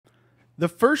The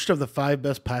first of the 5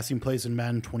 best passing plays in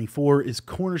Madden 24 is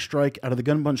corner strike out of the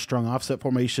gun bunch strong offset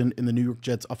formation in the New York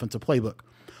Jets offensive playbook.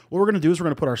 What we're going to do is we're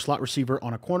going to put our slot receiver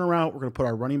on a corner route. We're going to put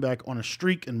our running back on a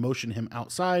streak and motion him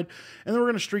outside. And then we're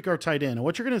going to streak our tight end. And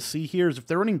what you're going to see here is if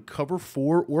they're running cover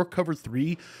 4 or cover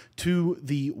 3 to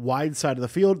the wide side of the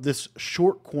field, this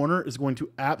short corner is going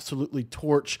to absolutely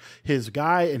torch his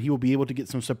guy, and he will be able to get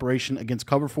some separation against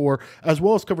cover 4 as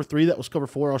well as cover 3. That was cover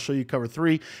 4. I'll show you cover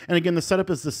 3. And again, the setup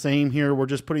is the same here. We're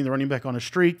just putting the running back on a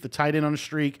streak, the tight end on a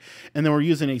streak, and then we're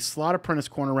using a slot apprentice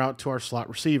corner route to our slot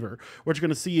receiver. What you're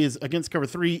going to see is against cover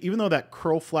 3, even though that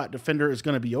curl flat defender is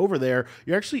going to be over there,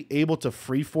 you're actually able to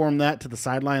freeform that to the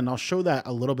sideline, and I'll show that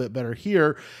a little bit better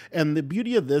here. And the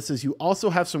beauty of this is you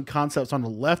also have some concepts on the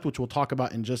left, which we'll talk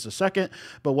about in just a second,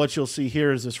 but what you'll see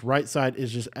here is this right side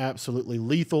is just absolutely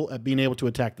lethal at being able to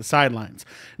attack the sidelines.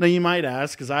 Now you might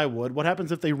ask, as I would, what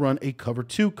happens if they run a cover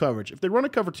 2 coverage? If they run a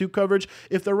cover 2 coverage,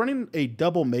 if they're running a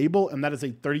double Mabel, and that is a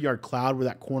 30-yard cloud where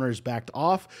that corner is backed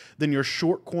off, then your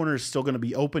short corner is still going to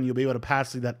be open. You'll be able to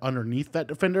pass that underneath that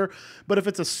defender. But if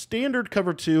it's a standard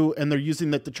cover 2 and they're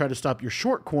using that to try to stop your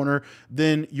short corner,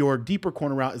 then your deeper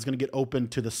corner route is going to get open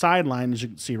to the sideline, as you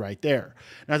can see right there.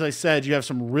 And as I said, you have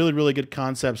some really, really good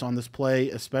concepts on this play,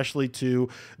 especially to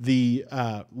the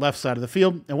left side of the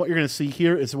field. And what you're going to see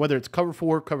here is whether it's cover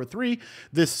 4, cover 3,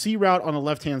 this C route on the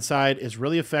left-hand side is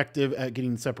really effective at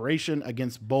getting separation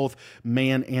against both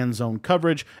man and zone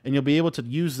coverage. And you'll be able to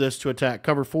use this to attack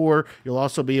cover 4. You'll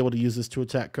also be able to use this to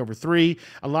attack cover 3.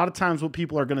 A lot of times what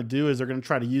people are going to do is they're going to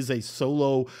try to use a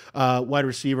solo wide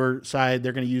receiver side.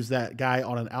 They're going to use that guy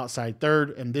on an outside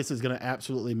third, and this is going to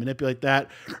absolutely manipulate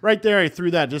that. Right there, I threw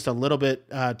that just a little bit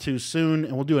too soon,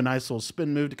 and we'll do a nice little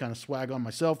spin move to kind of swag on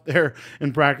myself there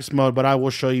in practice mode, but I will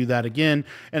show you that again.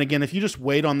 And again, if you just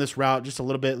wait on this route just a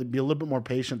little bit, be a little bit more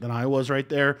patient than I was right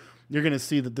there, you're going to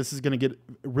see that this is going to get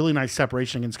really nice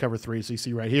separation against cover 3. So you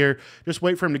see right here, just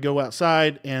wait for him to go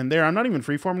outside, and there, I'm not even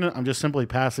freeforming it. I'm just simply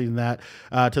passing that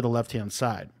to the left-hand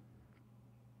side.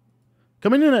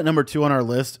 Coming in at number 2 on our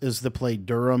list is the play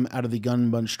Durham out of the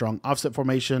gun bunch strong offset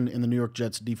formation in the New York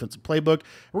Jets defensive playbook.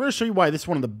 We're going to show you why this is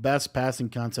one of the best passing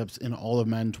concepts in all of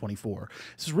Madden 24.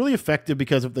 This is really effective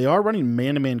because if they are running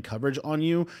man-to-man coverage on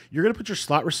you, you're going to put your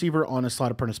slot receiver on a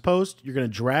slot apprentice post, you're going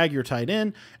to drag your tight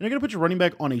end, and you're going to put your running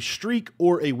back on a streak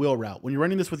or a wheel route. When you're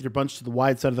running this with your bunch to the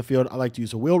wide side of the field, I like to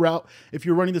use a wheel route. If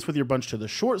you're running this with your bunch to the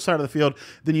short side of the field,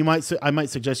 then I might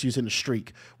suggest using a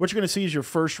streak. What you're going to see is your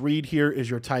first read here is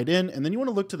your tight end, and then you want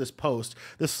to look to this post.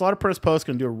 This slot apprentice post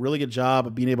can do a really good job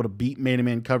of being able to beat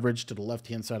man-to-man coverage to the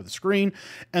left-hand side of the screen.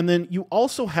 And then you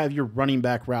also have your running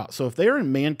back route. So if they are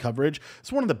in man coverage, it's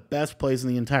one of the best plays in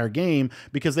the entire game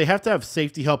because they have to have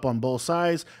safety help on both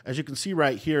sides. As you can see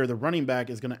right here, the running back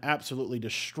is going to absolutely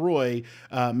destroy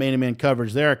man-to-man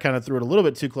coverage there. I kind of threw it a little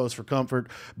bit too close for comfort,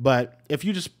 but if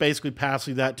you just basically pass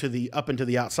that to the up and to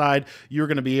the outside, you're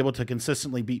going to be able to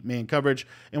consistently beat man coverage.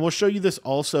 And we'll show you this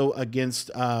also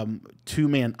against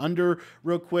 2-man under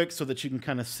real quick so that you can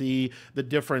kind of see the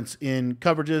difference in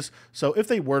coverages. So if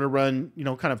they were to run,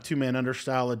 kind of 2-man under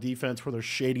style of defense where they're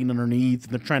shading underneath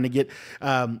and they're trying to get,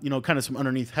 kind of some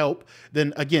underneath help,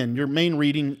 then again, your main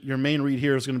read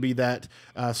here is going to be that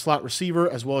slot receiver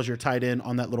as well as your tight end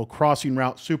on that little crossing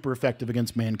route, super effective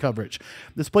against man coverage.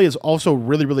 This play is also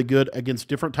really, really good against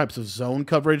different types of zone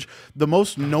coverage. The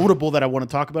most notable that I want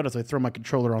to talk about as I throw my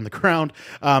controller on the ground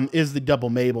is the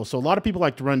double Mabel. So a lot of people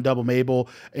like to run double Mabel,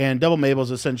 and double Mabel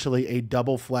is essentially a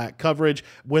double flat coverage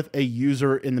with a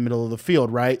user in the middle of the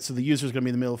field, right? So the user is going to be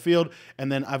in the middle of the field, and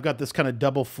then I've got this kind of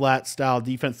double flat style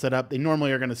defense set up. They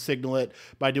normally are going to signal it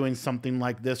by doing something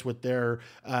like this with their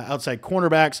outside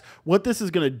cornerbacks. What this is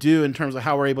going to do in terms of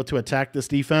how we're able to attack this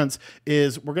defense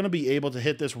is we're going to be able to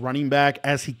hit this running back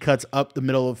as he cuts up the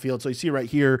middle of the field. So you see right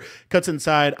here, cuts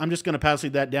inside. I'm just going to pass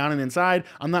that down and inside.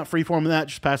 I'm not freeforming that,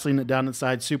 just passing it down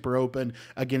inside, super open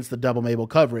against the double Mabel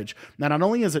coverage. Now, not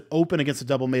only is it open against the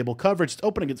double Mabel coverage, it's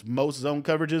open against most zone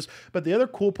coverages, but the other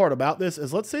cool part about this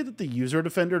is let's say that the user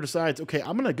defender decides, okay,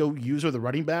 I'm going to go user the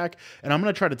running back, and I'm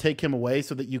going to try to take him away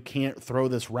so that you can't throw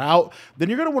this route. Then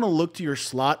you're going to want to look to your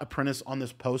slot apprentice on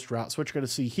this post route. So what you're going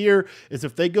to see here is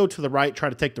if they go to the right, try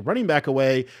to take the running back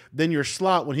away, then your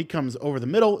slot, when he comes over the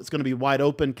middle, it's going to be wide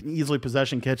open, can easily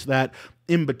possession catch that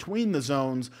in between the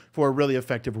zones for a really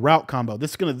effective route combo.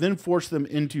 This is going to then force them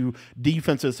into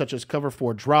defenses such as cover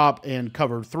 4 drop and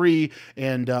cover 3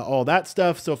 and all that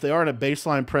stuff. So if they are in a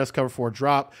baseline press cover 4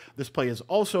 drop, this play is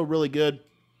also really good.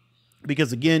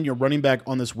 because again, your running back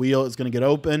on this wheel is going to get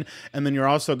open, and then you're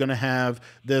also going to have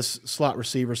this slot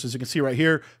receiver. So as you can see right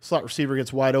here, slot receiver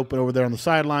gets wide open over there on the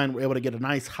sideline. We're able to get a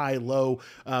nice high-low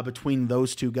between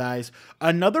those two guys.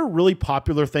 Another really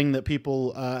popular thing that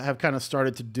people have kind of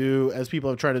started to do as people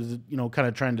have tried to, kind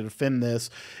of trying to defend this,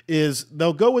 is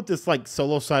they'll go with this like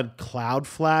solo side cloud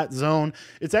flat zone.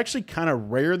 It's actually kind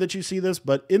of rare that you see this,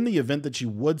 but in the event that you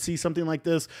would see something like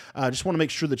this, just want to make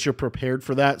sure that you're prepared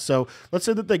for that. So let's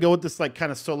say that they go with this like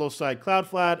kind of solo side cloud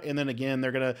flat, and then again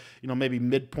they're gonna maybe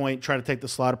midpoint try to take the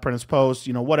slot apprentice post,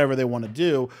 whatever they want to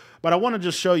do. But I want to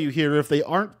just show you here, if they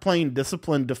aren't playing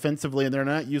disciplined defensively and they're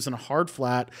not using a hard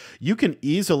flat, you can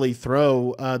easily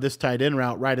throw this tight end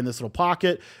route right in this little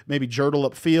pocket, maybe jertle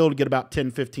upfield, get about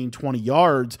 10, 15, 20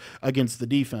 yards against the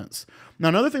defense. Now,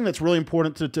 another thing that's really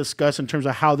important to discuss in terms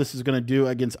of how this is going to do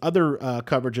against other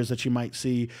coverages that you might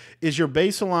see is your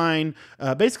baseline,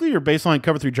 basically your baseline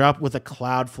cover 3 drop with a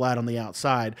cloud flat on the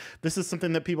outside. This is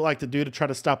something that people like to do to try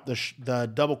to stop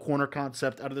the double corner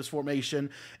concept out of this formation.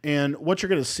 And what you're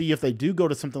going to see if they do go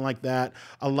to something like that,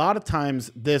 a lot of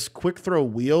times this quick throw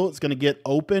wheel is going to get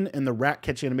open, and the rat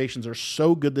catch animations are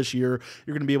so good this year,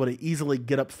 you're going to be able to easily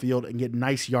get upfield and get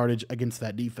nice yardage against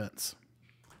that defense.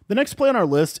 The next play on our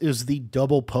list is the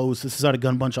double post. This is out of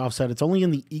Gun Bunch Offset. It's only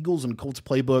in the Eagles and Colts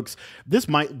playbooks. This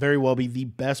might very well be the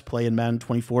best play in Madden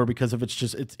 24 because of it's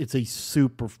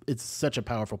such a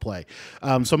powerful play. So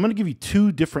I'm going to give you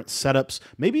 2 different setups,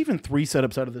 maybe even 3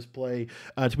 setups out of this play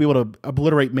to be able to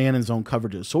obliterate man and zone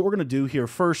coverages. So what we're going to do here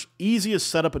first, easiest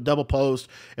setup of double post,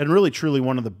 and really truly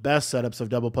one of the best setups of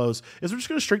double post, is we're just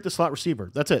going to streak the slot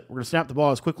receiver. That's it. We're going to snap the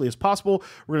ball as quickly as possible.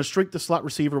 We're going to streak the slot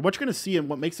receiver. What you're going to see and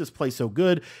what makes this play so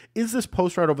good is this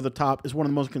post route over the top is one of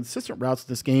the most consistent routes in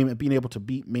this game at being able to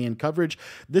beat man coverage.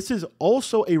 This is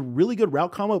also a really good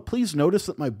route combo. Please notice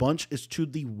that my bunch is to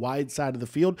the wide side of the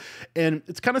field, and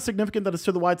it's kind of significant that it's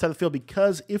to the wide side of the field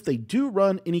because if they do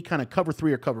run any kind of cover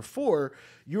 3 or cover 4,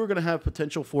 you're going to have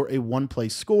potential for a 1-play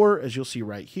score, as you'll see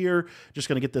right here. Just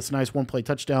going to get this nice 1-play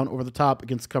touchdown over the top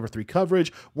against cover 3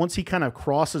 coverage. Once he kind of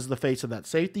crosses the face of that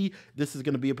safety, this is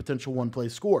going to be a potential 1-play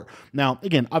score. Now,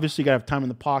 again, obviously you got to have time in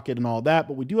the pocket and all that,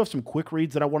 but we do have some quick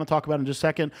reads that I want to talk about in just a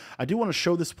second. I do want to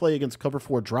show this play against cover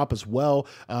 4 drop as well.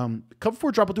 Cover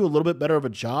 4 drop will do a little bit better of a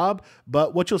job,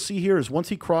 but what you'll see here is once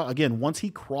he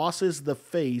crosses the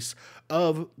face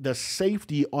of the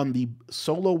safety on the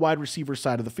solo wide receiver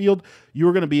side of the field,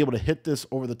 you're going to be able to hit this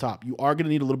over the top. You are going to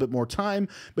need a little bit more time,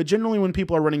 but generally when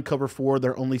people are running cover 4,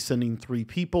 they're only sending 3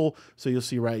 people. So you'll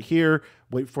see right here,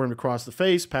 wait for him to cross the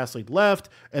face, pass lead left,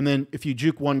 and then if you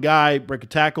juke one guy, break a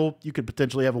tackle, you could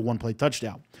potentially have a 1-play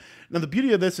touchdown. Now, the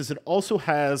beauty of this is it also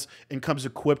has and comes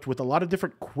equipped with a lot of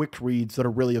different quick reads that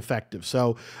are really effective.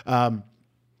 So,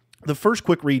 the first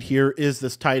quick read here is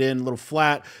this tight end, little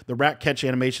flat. The rat catch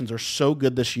animations are so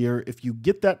good this year. If you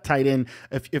get that tight end,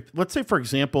 if let's say, for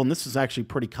example, and this is actually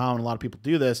pretty common, a lot of people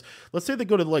do this. Let's say they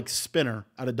go to like spinner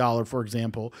at $1, for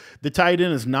example. The tight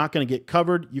end is not going to get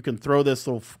covered. You can throw this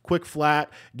little quick flat,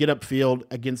 get upfield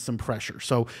against some pressure.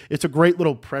 So it's a great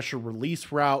little pressure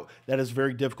release route that is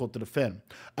very difficult to defend.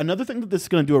 Another thing that this is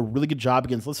going to do a really good job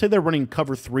against, let's say they're running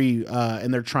cover 3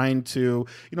 and they're trying to,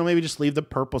 maybe just leave the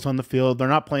purples on the field. They're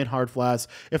not playing hard flats.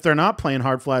 If they're not playing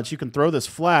hard flats, you can throw this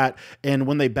flat, and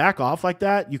when they back off like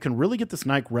that, you can really get this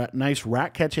nice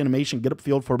rat catch animation, get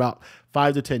upfield for about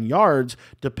 5 to 10 yards,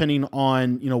 depending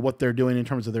on what they're doing in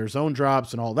terms of their zone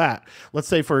drops and all that. Let's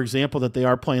say, for example, that they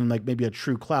are playing like maybe a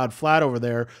true cloud flat over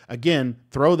there. Again,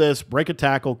 throw this, break a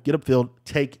tackle, get upfield,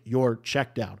 take your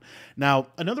check down. Now,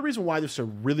 another reason why this is a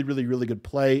really, really, really good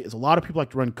play is a lot of people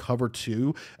like to run cover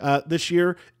 2 this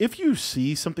year. If you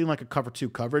see something like a cover 2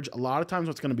 coverage, a lot of times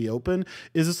what's going to be open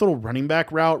is this little running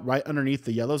back route right underneath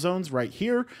the yellow zones right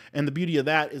here. And the beauty of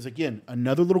that is, again,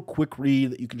 another little quick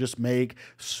read that you can just make,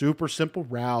 super simple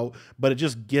route, but it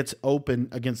just gets open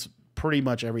against pretty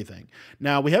much everything.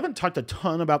 Now, we haven't talked a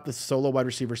ton about the solo wide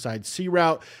receiver side C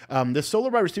route. This solo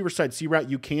wide receiver side C route,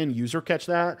 you can user catch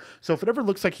that. So if it ever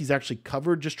looks like he's actually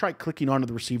covered, just try clicking onto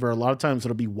the receiver. A lot of times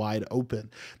it'll be wide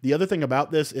open. The other thing about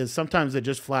this is sometimes it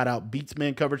just flat out beats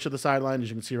man coverage to the sideline, as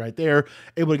you can see right there,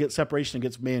 able to get separation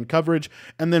against man coverage.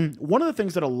 And then one of the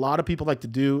things that a lot of people like to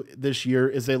do this year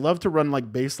is they love to run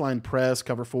like baseline press,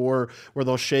 cover 4, where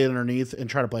they'll shade underneath and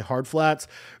try to play hard flats.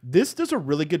 This does a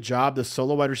really good job, the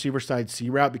solo wide receiver side C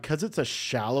route, because it's a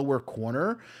shallower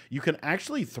corner. You can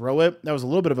actually throw it. That was a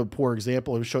little bit of a poor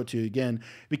example. I'll show it to you again.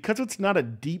 Because it's not a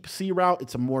deep C route,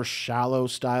 it's a more shallow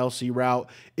style C route.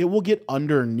 It will get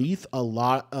underneath a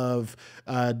lot of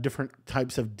different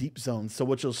types of deep zones. So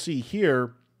what you'll see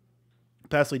here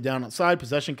pass lead down outside,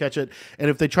 possession catch it, and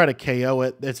if they try to KO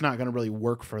it, it's not going to really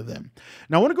work for them.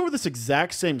 Now, I want to go over this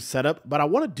exact same setup, but I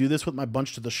want to do this with my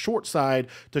bunch to the short side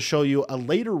to show you a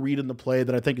later read in the play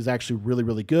that I think is actually really,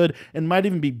 really good and might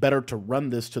even be better to run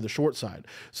this to the short side.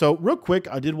 So real quick,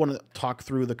 I did want to talk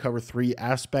through the cover 3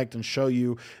 aspect and show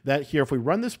you that here, if we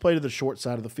run this play to the short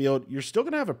side of the field, you're still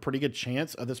going to have a pretty good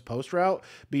chance of this post route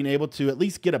being able to at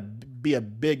least be a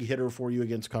big hitter for you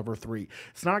against cover 3.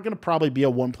 It's not going to probably be a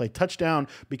one-play touchdown,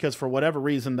 because for whatever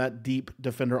reason, that deep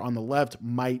defender on the left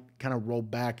might kind of roll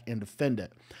back and defend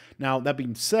it. Now, that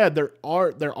being said, there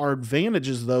are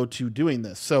advantages, though, to doing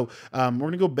this. So we're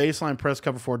going to go baseline press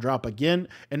cover 4 drop again.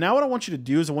 And now what I want you to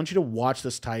do is I want you to watch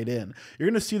this tight end. You're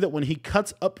going to see that when he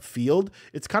cuts upfield,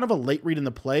 it's kind of a late read in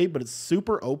the play, but it's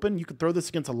super open. You could throw this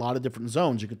against a lot of different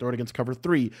zones. You could throw it against cover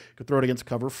 3. You could throw it against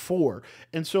cover 4.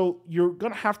 And so you're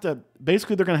going to have to,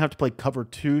 basically, they're going to have to play cover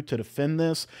 2 to defend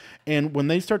this. And when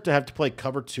they start to have to play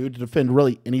cover 2 to defend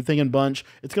really anything in bunch,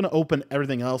 it's going to open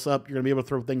everything else up. You're going to be able to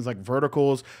throw things like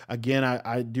verticals. Again,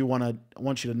 I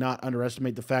want you to not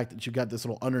underestimate the fact that you got this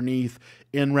little underneath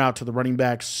in route to the running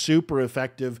back. Super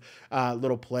effective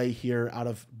little play here out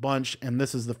of bunch. And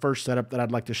this is the first setup that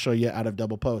I'd like to show you out of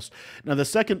double post. Now, the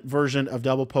second version of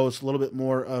double post, a little bit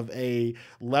more of a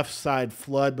left side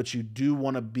flood, but you do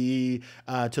want to be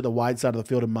to the wide side of the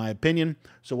field, in my opinion.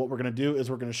 So what we're going to do is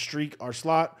we're going to streak our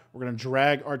slot, we're going to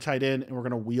drag our tight end, and we're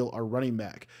going to wheel our running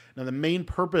back. Now, the main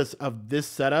purpose of this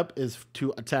setup is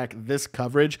to attack this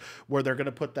coverage where they're going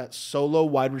to put that solo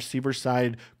wide receiver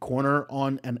side corner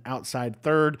on an outside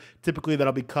third. Typically,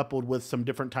 that'll be coupled with some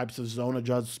different types of zone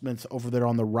adjustments over there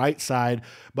on the right side.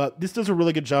 But this does a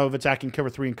really good job of attacking cover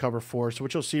 3 and cover 4. So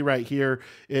what you'll see right here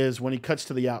is when he cuts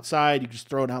to the outside, you just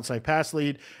throw an outside pass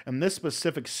lead. And this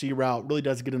specific C route really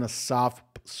does get in a soft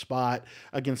spot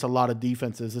against a lot of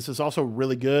defenses. This is also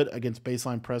really good against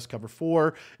baseline press cover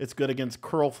 4. It's good against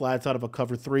curl flats out of a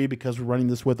cover 3 because we're running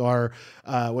this with our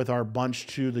bunch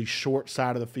to the short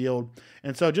side of the field.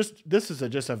 And so this is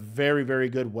just a very, very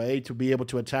good way to be able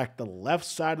to attack the left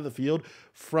side of the field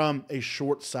from a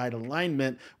short side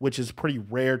alignment, which is pretty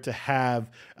rare to have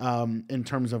in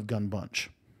terms of gun bunch.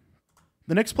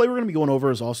 The next play we're going to be going over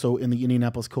is also in the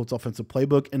Indianapolis Colts offensive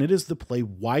playbook, and it is the play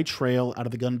wide trail out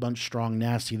of the gun bunch strong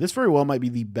nasty. This very well might be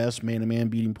the best man-to-man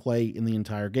beating play in the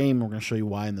entire game. We're going to show you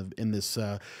why in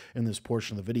this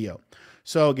portion of the video.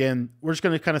 So again, we're just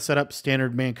going to kind of set up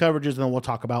standard man coverages, and then we'll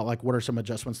talk about like what are some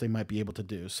adjustments they might be able to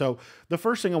do. So the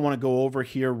first thing I want to go over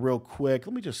here real quick,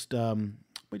 let me just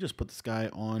put this guy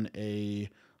on a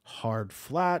hard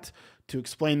flat to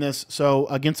explain this. So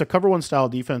against a cover 1 style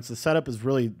defense, the setup is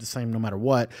really the same no matter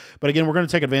what. But again, we're going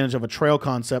to take advantage of a trail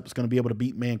concept that's going to be able to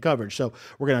beat man coverage. So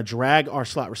we're going to drag our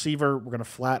slot receiver. We're going to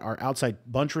flat our outside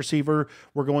bunch receiver.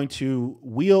 We're going to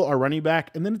wheel our running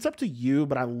back. And then it's up to you,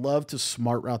 but I love to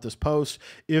smart route this post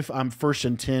if I'm 1st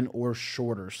and 10 or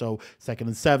shorter. So 2nd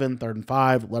and 7, 3rd and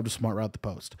 5, love to smart route the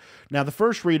post. Now the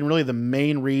first read, and really the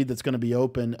main read that's going to be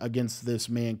open against this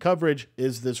man coverage,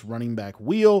 is this running back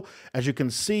wheel. As you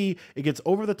can see, it gets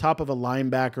over the top of a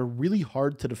linebacker, really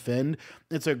hard to defend.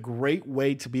 It's a great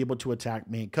way to be able to attack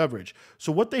man coverage.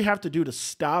 So what they have to do to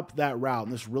stop that route,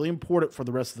 and this is really important for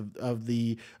the rest of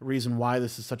the reason why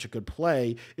this is such a good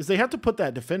play, is they have to put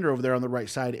that defender over there on the right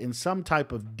side in some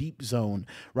type of deep zone,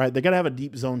 right? They got to have a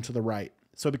deep zone to the right.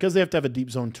 So because they have to have a deep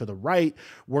zone to the right,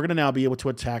 we're going to now be able to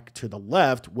attack to the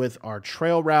left with our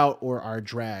trail route or our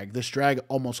drag. This drag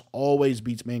almost always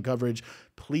beats man coverage.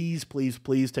 Please, please,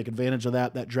 please take advantage of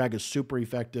that. That drag is super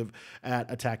effective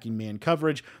at attacking man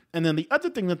coverage. And then the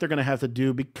other thing that they're going to have to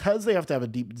do, because they have to have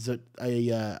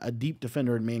a deep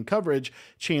defender in man coverage,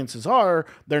 chances are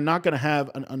they're not going to have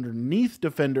an underneath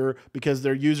defender because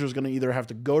their user is going to either have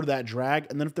to go to that drag,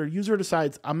 and then if their user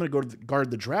decides I'm going to go to guard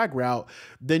the drag route,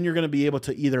 then you're going to be able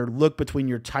to either look between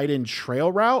your tight end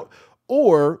trail route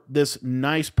or this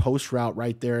nice post route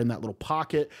right there in that little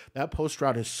pocket. That post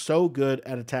route is so good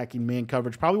at attacking man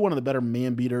coverage. Probably one of the better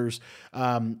man beaters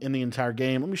in the entire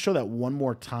game. Let me show that one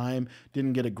more time.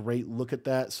 Didn't get a great look at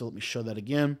that, so let me show that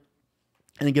again.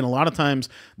 And again, a lot of times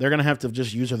they're going to have to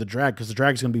just use the drag because the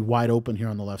drag is going to be wide open here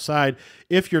on the left side.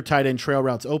 If your tight end trail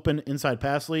route's open, inside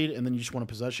pass lead, and then you just want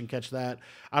to possession catch that.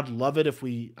 I'd love it if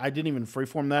I didn't even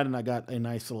freeform that and I got a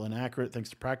nice little inaccurate thanks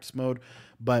to practice mode.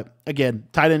 But again,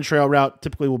 tight end trail route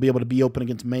typically will be able to be open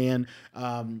against man.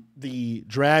 The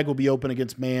drag will be open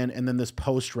against man, and then this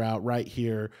post route right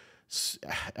here,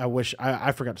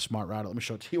 I forgot to smart route it. Let me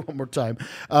show it to you one more time.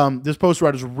 This post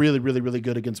route is really, really, really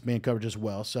good against man coverage as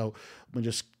well. So let me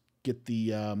just get the,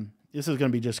 this is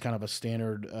going to be just kind of a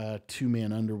standard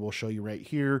 2-man under we'll show you right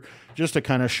here, just to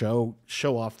kind of show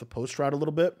off the post route a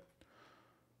little bit.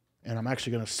 And I'm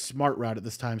actually going to smart route it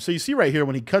this time. So you see right here,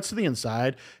 when he cuts to the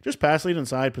inside, just pass lead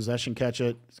inside, possession catch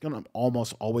it. It's going to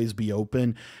almost always be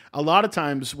open. A lot of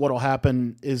times what will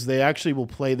happen is they actually will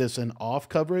play this in off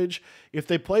coverage. If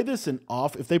they play this in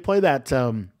off, if they play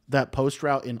that post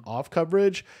route in off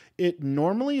coverage, it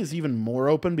normally is even more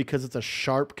open because it's a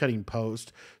sharp cutting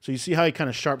post. So you see how he kind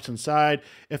of sharps inside.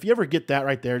 If you ever get that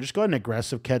right there, just go ahead and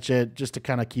aggressive catch it just to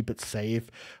kind of keep it safe.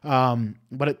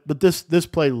 But this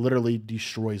play literally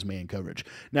destroys man coverage.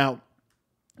 Now,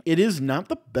 it is not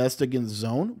the best against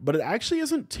zone, but it actually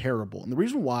isn't terrible. And the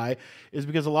reason why is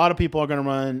because a lot of people are going to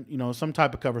run, some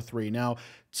type of cover 3. Now,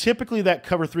 typically that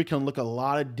cover 3 can look a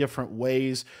lot of different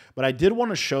ways, but I did want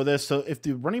to show this. So if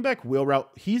the running back wheel route,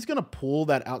 he's going to pull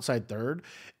that outside third,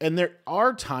 and there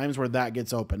are times where that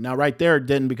gets open. Now, right there it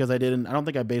didn't because I don't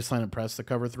think I baseline and pressed the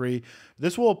cover 3.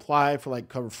 This will apply for like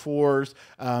cover 4s.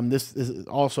 This is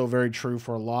also very true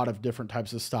for a lot of different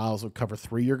types of styles of cover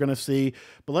 3 you're going to see.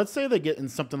 But let's say they get in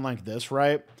something like this,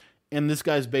 right? And this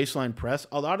guy's baseline press.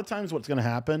 A lot of times what's going to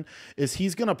happen is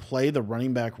he's going to play the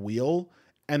running back wheel,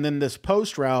 and then this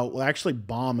post route will actually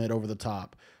bomb it over the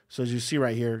top. So as you see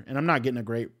right here, and I'm not getting a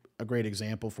great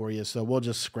example for you, so we'll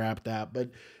just scrap that.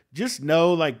 But just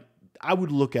know, like, I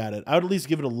would look at it. I would at least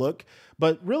give it a look.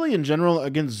 But really, in general,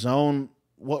 against zone,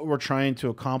 what we're trying to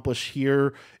accomplish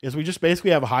here is we just basically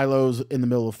have high-lows in the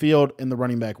middle of the field in the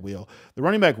running back wheel. The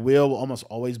running back wheel will almost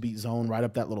always beat zone right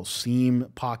up that little seam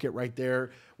pocket right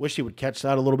there. Wish he would catch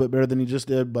that a little bit better than he just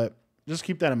did, but just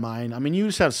keep that in mind. I mean, you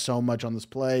just have so much on this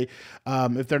play.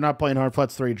 If they're not playing hard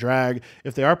flats, throw your drag.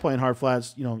 If they are playing hard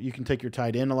flats, you can take your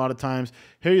tight end a lot of times.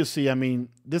 Here you see, I mean,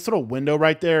 this little window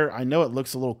right there, I know it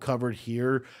looks a little covered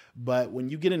here, but when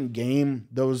you get in game,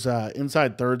 those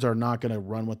inside thirds are not going to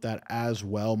run with that as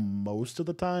well most of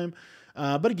the time.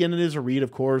 But again, it is a read,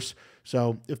 of course.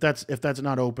 So if that's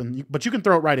not open, but you can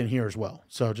throw it right in here as well.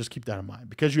 So just keep that in mind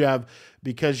because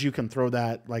you can throw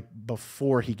that like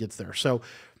before he gets there. So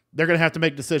they're going to have to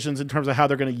make decisions in terms of how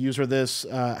they're going to use this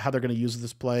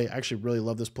play. I actually really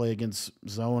love this play against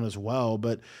zone as well,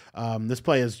 but this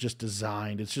play is just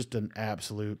designed. It's just an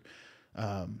absolute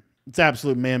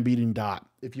man-beating dot.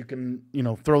 If you can,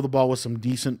 throw the ball with some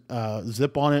decent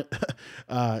zip on it,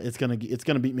 it's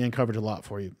gonna beat man coverage a lot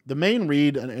for you. The main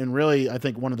read, and really, I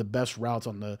think one of the best routes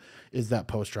is that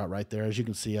post route right there. As you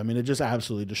can see, I mean, it just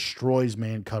absolutely destroys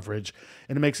man coverage,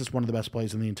 and it makes this one of the best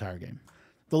plays in the entire game.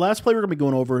 The last play we're going to be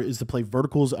going over is the play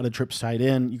verticals out of trips tight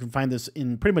end. You can find this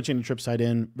in pretty much any trips tight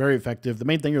end. Very effective. The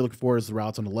main thing you're looking for is the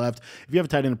routes on the left. If you have a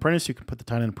tight end apprentice, you can put the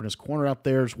tight end apprentice corner out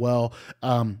there as well.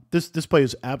 This play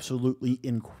is absolutely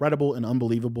incredible and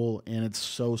unbelievable, and it's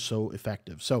so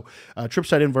effective. So trips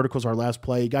tight end verticals, our last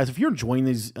play. Guys, if you're enjoying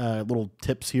these little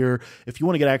tips here, if you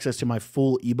want to get access to my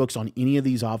full ebooks on any of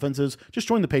these offenses, just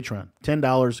join the Patreon.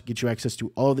 $10 gets you access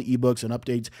to all the ebooks and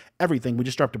updates, everything. We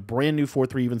just dropped a brand new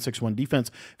 4-3 even 6-1 defense.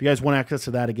 If you guys want access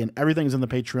to that, again, everything's in the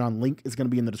Patreon. Link is going to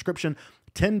be in the description.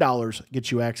 $10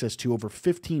 gets you access to over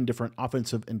 15 different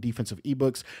offensive and defensive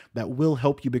ebooks that will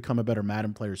help you become a better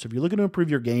Madden player. So if you're looking to improve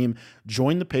your game,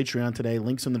 join the Patreon today.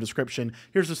 Links in the description.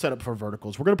 Here's the setup for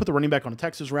verticals. We're going to put the running back on a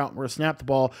Texas route. We're going to snap the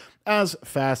ball as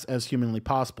fast as humanly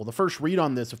possible. The first read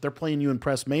on this, if they're playing you in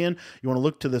press man, you want to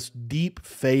look to this deep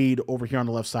fade over here on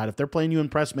the left side. If they're playing you in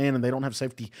press man and they don't have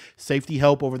safety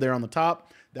help over there on the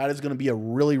top, that is going to be a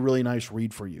really nice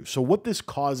read for you. So what this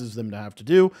causes them to have to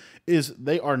do is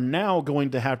they are now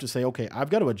going to have to say, okay, I've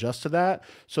got to adjust to that.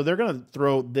 So they're going to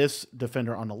throw this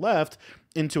defender on the left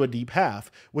into a deep half,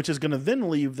 which is going to then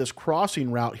leave this crossing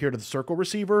route here to the circle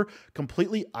receiver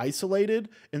completely isolated.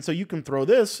 And so you can throw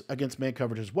this against man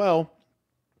coverage as well,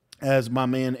 as my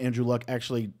man Andrew Luck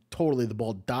actually totally, the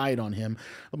ball died on him.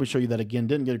 Let me show you that again.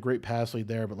 Didn't get a great pass lead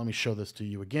there, but let me show this to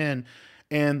you again.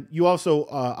 And you also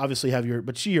obviously have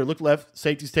but see here, look left,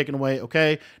 safety's taken away.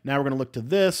 Okay, now we're going to look to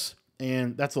this,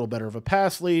 and that's a little better of a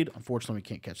pass lead. Unfortunately, we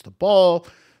can't catch the ball.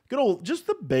 Good old, just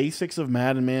the basics of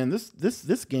Madden, man.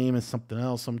 This game is something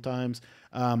else sometimes.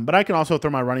 But I can also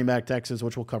throw my running back Texas,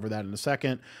 which we'll cover that in a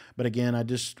second. But again,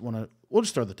 we'll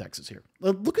just throw the Texas here.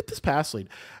 Look at this pass lead.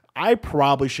 I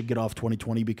probably should get off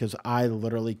 2020 because I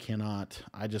literally cannot.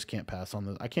 I just can't pass on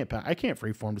this. I can't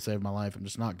freeform to save my life. I'm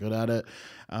just not good at it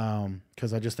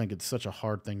because I just think it's such a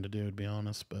hard thing to do, to be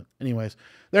honest. But anyways,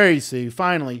 there you see,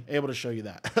 finally able to show you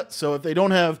that. So if they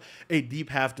don't have a deep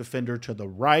half defender to the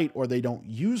right or they don't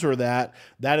use her that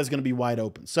is going to be wide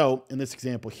open. So in this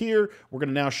example here, we're going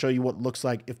to now show you what it looks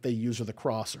like if they use her the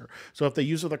crosser. So if they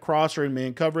use her the crosser in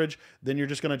man coverage, then you're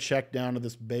just going to check down to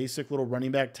this basic little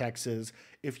running back Texas.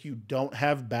 If you don't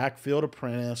have backfield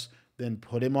apprentice, then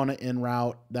put him on an in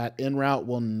route. That in route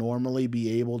will normally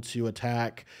be able to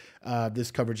attack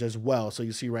this coverage as well. So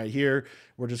you see right here,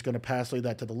 we're just going to pass lead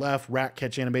that to the left. Rack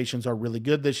catch animations are really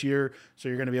good this year. So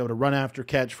you're going to be able to run after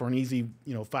catch for an easy,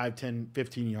 5, 10,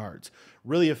 15 yards.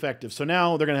 Really effective. So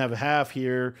now they're going to have a half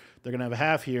here. They're going to have a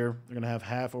half here. They're going to have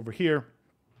half over here.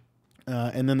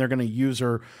 And then they're going to use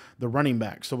the running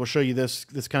back. So we'll show you this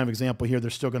kind of example here. They're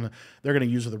going to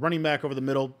use the running back over the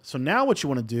middle. So now what you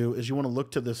want to do is you want to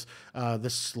look to this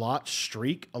slot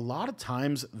streak. A lot of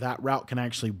times that route can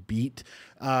actually beat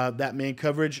that man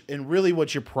coverage. And really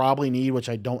what you probably need, which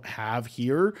I don't have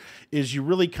here, is you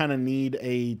really kind of need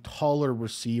a taller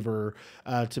receiver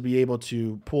to be able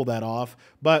to pull that off.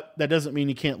 But that doesn't mean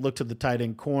you can't look to the tight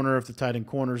end corner if the tight end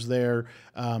corner's there.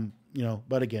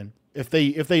 But again,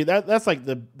 that's like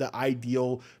the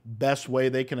ideal best way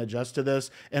they can adjust to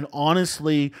this. And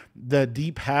honestly, the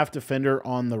deep half defender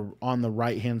on the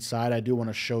right hand side, I do want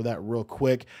to show that real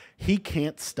quick. He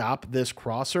can't stop this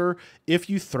crosser if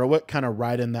you throw it kind of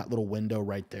right in that little window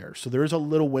right there. So there's a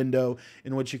little window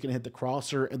in which you can hit the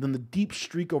crosser, and then the deep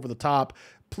streak over the top.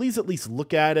 Please at least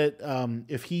look at it.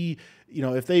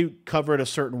 If they cover it a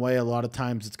certain way, a lot of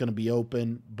times it's going to be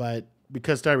open, but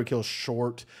because Tyreek Hill's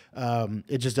short,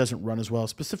 it just doesn't run as well,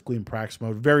 specifically in practice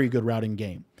mode. Very good routing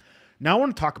game. Now I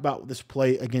want to talk about this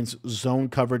play against zone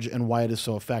coverage and why it is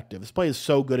so effective. This play is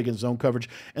so good against zone coverage,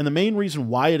 and the main reason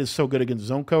why it is so good against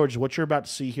zone coverage is what you're about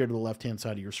to see here to the left-hand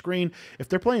side of your screen. If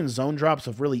they're playing zone drops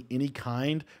of really any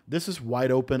kind, this is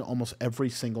wide open almost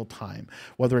every single time.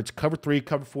 Whether it's cover 3,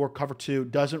 cover 4, cover 2,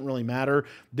 doesn't really matter.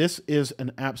 This is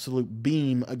an absolute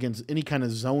beam against any kind of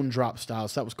zone drop style.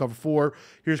 So that was cover 4.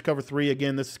 Here's cover 3.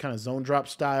 Again, this is kind of zone drop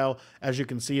style. As you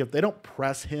can see, if they don't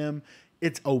press him,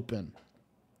 it's open.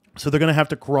 So they're going to have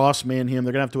to cross-man him.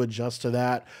 They're going to have to adjust to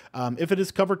that. If it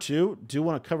is cover 2, do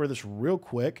want to cover this real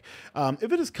quick.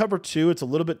 If it is cover 2, it's a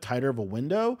little bit tighter of a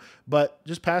window, but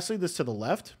just passing this to the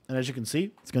left, and as you can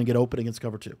see, it's going to get open against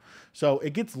cover 2. So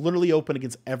it gets literally open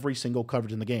against every single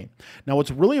coverage in the game. Now,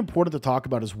 what's really important to talk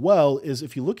about as well is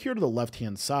if you look here to the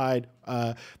left-hand side,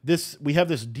 we have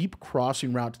this deep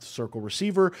crossing route to the circle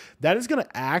receiver. That is going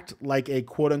to act like a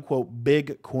quote-unquote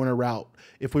big corner route.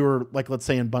 If we were, like, let's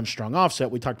say in bunch strong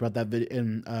offset, we talked about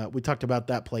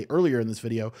that play earlier in this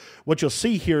video. What you'll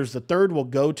see here is the third will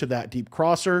go to that deep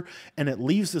crosser, and it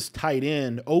leaves this tight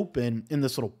end open in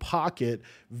this little pocket.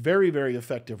 Very, very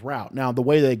effective route. Now, the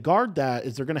way they guard that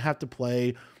is they're going to have to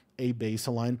play a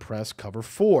baseline press cover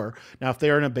 4. Now, if they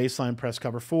are in a baseline press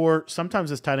cover 4, sometimes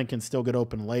this tight end can still get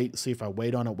open late. See if I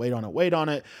wait on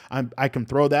it, I can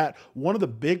throw that. One of the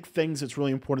big things that's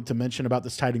really important to mention about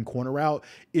this tight end corner route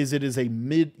is it is you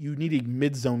need a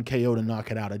mid-zone KO to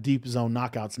knock it out. A deep zone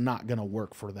knockout's not going to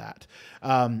work for that.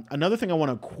 Another thing I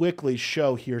want to quickly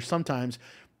show here, sometimes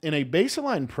in a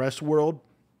baseline press world,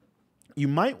 you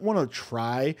might want to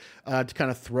try to kind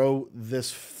of throw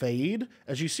this fade.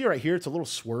 As you see right here, it's a little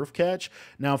swerve catch.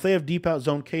 Now, if they have deep out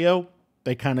zone KO,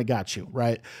 they kind of got you,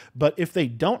 right? But if they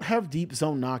don't have deep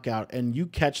zone knockout and you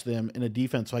catch them in a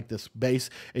defense like this,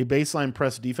 a baseline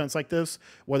press defense like this,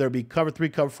 whether it be cover 3,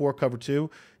 cover 4, cover 2,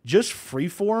 just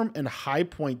freeform and high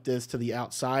point this to the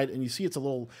outside. And you see it's a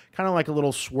little, kind of like a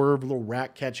little swerve, little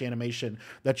rack catch animation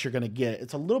that you're going to get.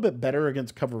 It's a little bit better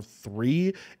against cover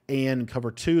 3 and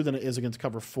cover 2 than it is against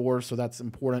cover 4. So that's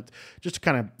important just to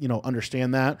kind of,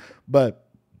 understand that. But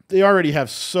they already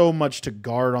have so much to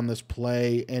guard on this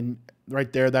play. And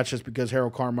right there, that's just because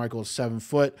Harold Carmichael is 7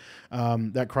 foot.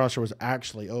 That crosser was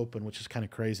actually open, which is kind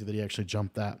of crazy that he actually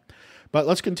jumped that. But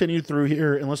let's continue through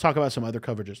here, and let's talk about some other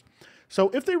coverages. So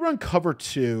if they run cover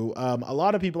 2, a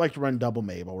lot of people like to run double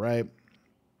Mabel, right?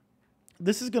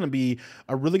 This is going to be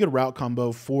a really good route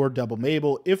combo for double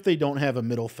Mabel if they don't have a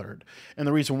middle third. And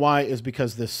the reason why is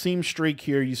because this seam streak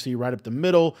here you see right up the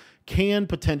middle can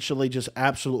potentially just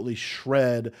absolutely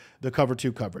shred the cover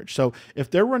 2 coverage. So if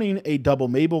they're running a double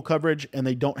Mabel coverage and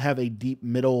they don't have a deep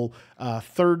middle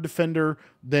third defender,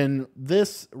 then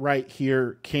this right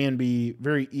here can be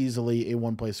very easily a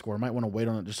one-play score. Might want to wait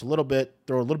on it just a little bit,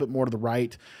 throw a little bit more to the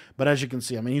right. But as you can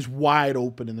see, I mean, he's wide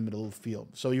open in the middle of the field.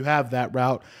 So you have that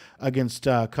route against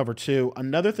cover 2.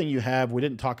 Another thing you have, we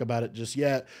didn't talk about it just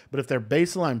yet, but if they're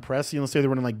baseline pressing, let's say they're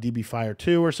running like DB Fire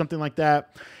 2 or something like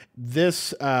that,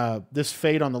 this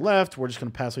fade on the left, we're just going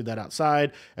to pass lead that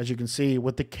outside. As you can see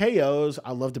with the KOs,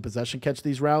 I love to possession catch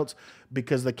these routes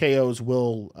because the KOs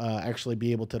will actually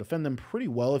be able to defend them pretty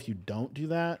well if you don't do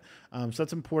that. So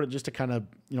that's important just to kind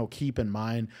of keep in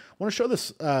mind. I want to show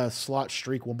this slot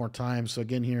streak one more time. So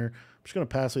again here, just going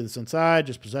to pass this inside,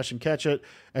 just possession catch it.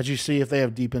 As you see, if they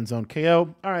have deep end zone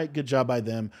KO, all right, good job by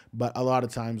them. But a lot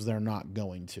of times they're not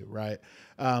going to, right?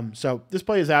 So this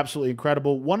play is absolutely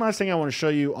incredible. One last thing I want to show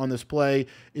you on this play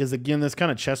is, again, this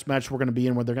kind of chess match we're going to be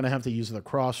in where they're going to have to use the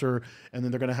crosser and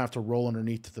then they're going to have to roll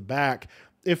underneath to the back.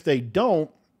 If they don't,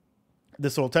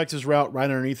 this little Texas route right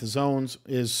underneath the zones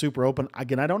is super open.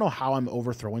 Again, I don't know how I'm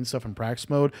overthrowing stuff in practice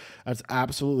mode. That's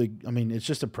absolutely, I mean, it's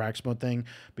just a practice mode thing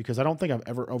because I don't think I've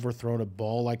ever overthrown a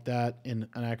ball like that in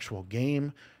an actual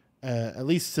game, at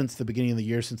least since the beginning of the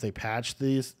year, since they patched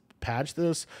this.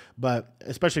 But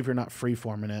especially if you're not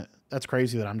free-forming it, that's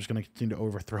crazy that I'm just going to continue to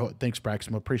overthrow it. Thanks,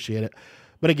 practice mode. Appreciate it.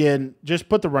 But again, just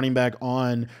put the running back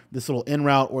on this little in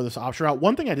route or this option route.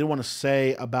 One thing I did want to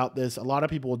say about this, a lot of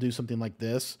people will do something like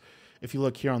this. If you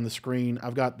look here on the screen,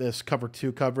 I've got this cover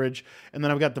 2 coverage, and then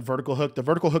I've got the vertical hook. The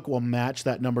vertical hook will match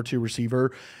that number 2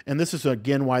 receiver, and this is,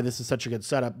 again, why this is such a good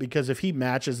setup, because if he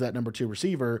matches that number 2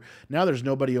 receiver, now there's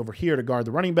nobody over here to guard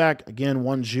the running back. Again,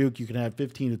 one juke, you can have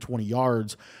 15 to 20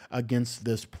 yards against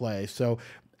this play. So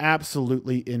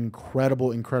absolutely incredible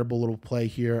little play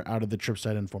here out of the trip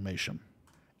side information.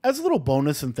 As a little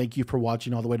bonus, and thank you for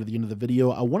watching all the way to the end of the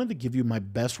video, I wanted to give you my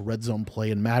best red zone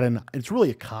play in Madden. It's really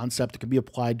a concept. It can be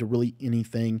applied to really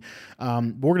anything.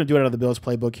 We're going to do it out of the Bills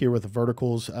playbook here with the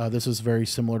verticals. This is very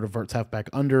similar to Verts halfback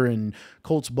under in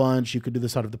Colts bunch. You could do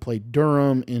this out of the play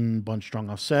Durham in bunch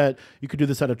strong offset. You could do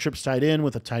this out of trips tight end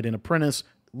with a tight end apprentice.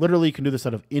 Literally, you can do this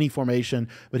out of any formation,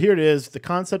 but here it is. The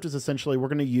concept is essentially we're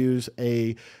going to use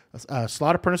a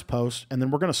slot apprentice post, and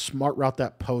then we're going to smart route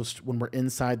that post when we're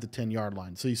inside the 10-yard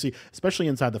line. So you see, especially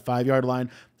inside the 5-yard line,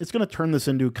 it's going to turn this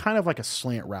into kind of like a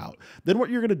slant route. Then what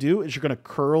you're going to do is you're going to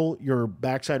curl your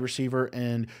backside receiver,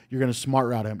 and you're going to smart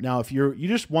route him. Now, if you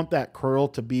just want that curl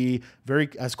to be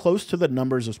as close to the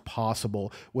numbers as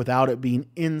possible without it being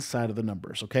inside of the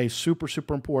numbers, okay? Super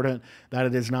important that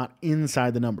it is not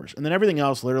inside the numbers. And then everything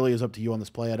else literally is up to you on this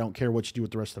play. I don't care what you do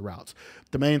with the rest of the routes.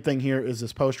 The main thing here is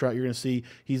this post route. You're going to see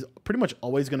he's pretty much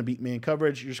always going to beat man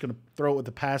coverage. You're just going to throw it with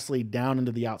the pass lead down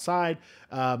into the outside.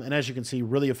 And as you can see,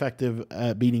 really effective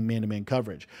at beating man-to-man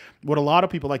coverage. What a lot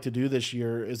of people like to do this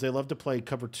year is they love to play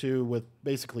cover 2 with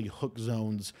basically hook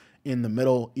zones in the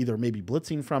middle, either maybe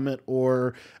blitzing from it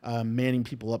or manning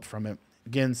people up from it.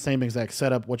 Again, same exact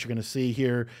setup. What you're going to see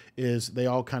here is they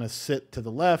all kind of sit to the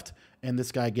left, and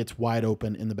this guy gets wide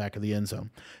open in the back of the end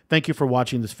zone. Thank you for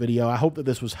watching this video. I hope that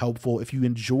this was helpful. If you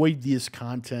enjoyed this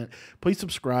content, please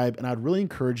subscribe, and I'd really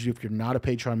encourage you, if you're not a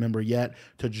Patreon member yet,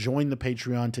 to join the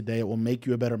Patreon today. It will make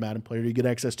you a better Madden player. You get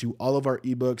access to all of our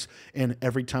ebooks, and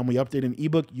every time we update an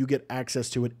ebook, you get access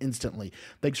to it instantly.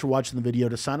 Thanks for watching the video.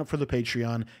 To sign up for the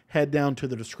Patreon, head down to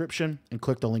the description and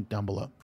click the link down below.